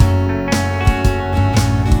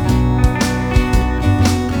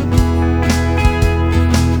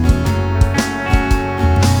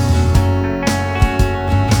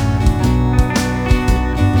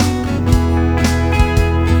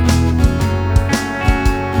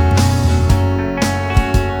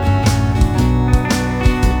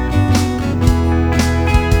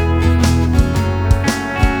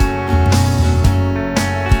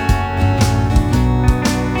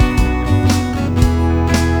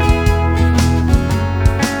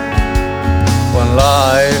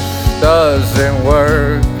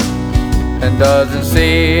doesn't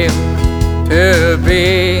seem to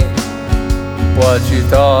be what you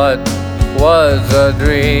thought was a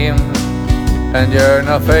dream, and you're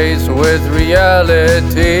now faced with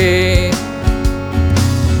reality.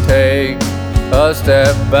 Take a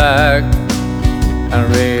step back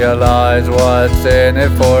and realize what's in it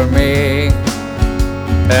for me,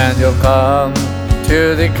 and you'll come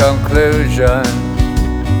to the conclusion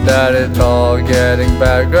that it's all getting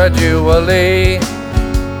better gradually.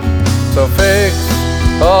 So fix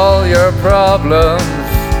all your problems,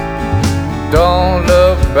 don't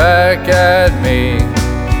look back at me.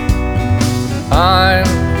 I'm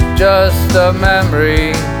just a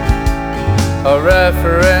memory, a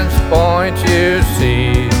reference point you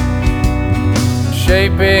see,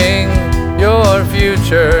 shaping your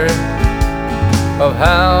future of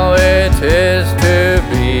how it is to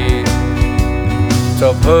be.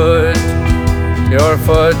 So put your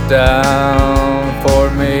foot down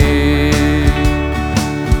for me.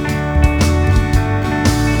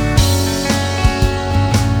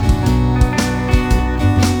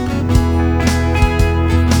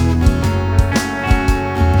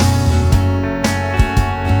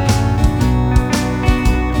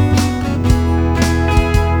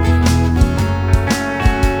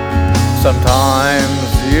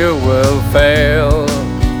 Sometimes you will fail,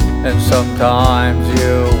 and sometimes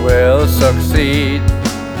you will succeed,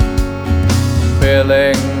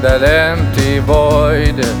 filling that empty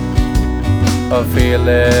void of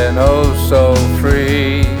feeling oh so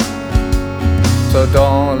free. So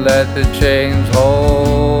don't let the chains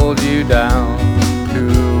hold you down to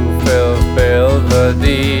fulfill the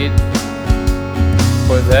deed,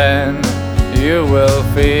 for then you will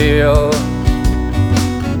feel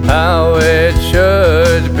how it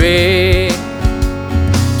should be.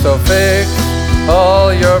 So fix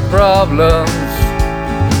all your problems,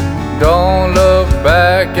 don't look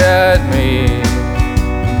back at me.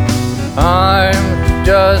 I'm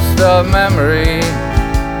just a memory,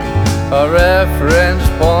 a reference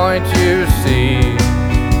point you see,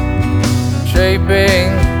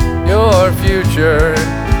 shaping your future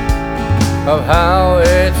of how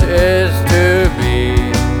it is to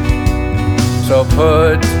be. So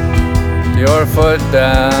put your foot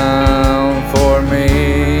down for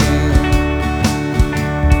me.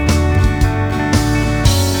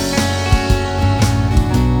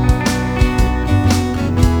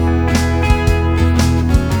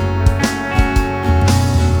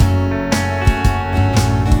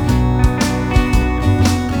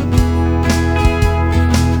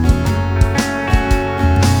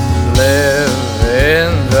 Live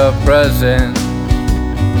in the present,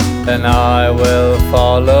 and I will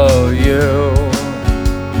follow you,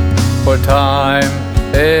 for time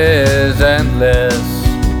is endless.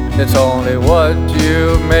 It's only what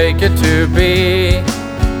you make it to be.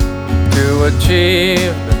 To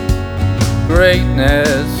achieve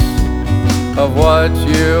greatness of what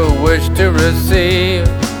you wish to receive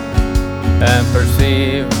and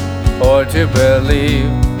perceive, or to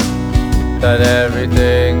believe that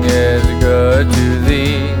everything is good to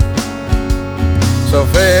thee. So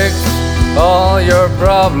fix all your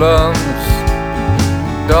problems,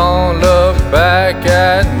 don't look back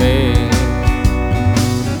at me.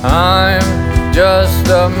 I'm just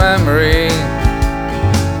a memory,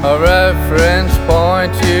 a reference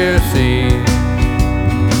point you see,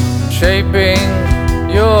 shaping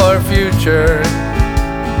your future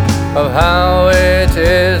of how it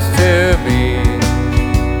is to be.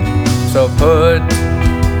 So put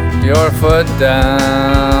your foot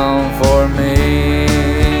down for me.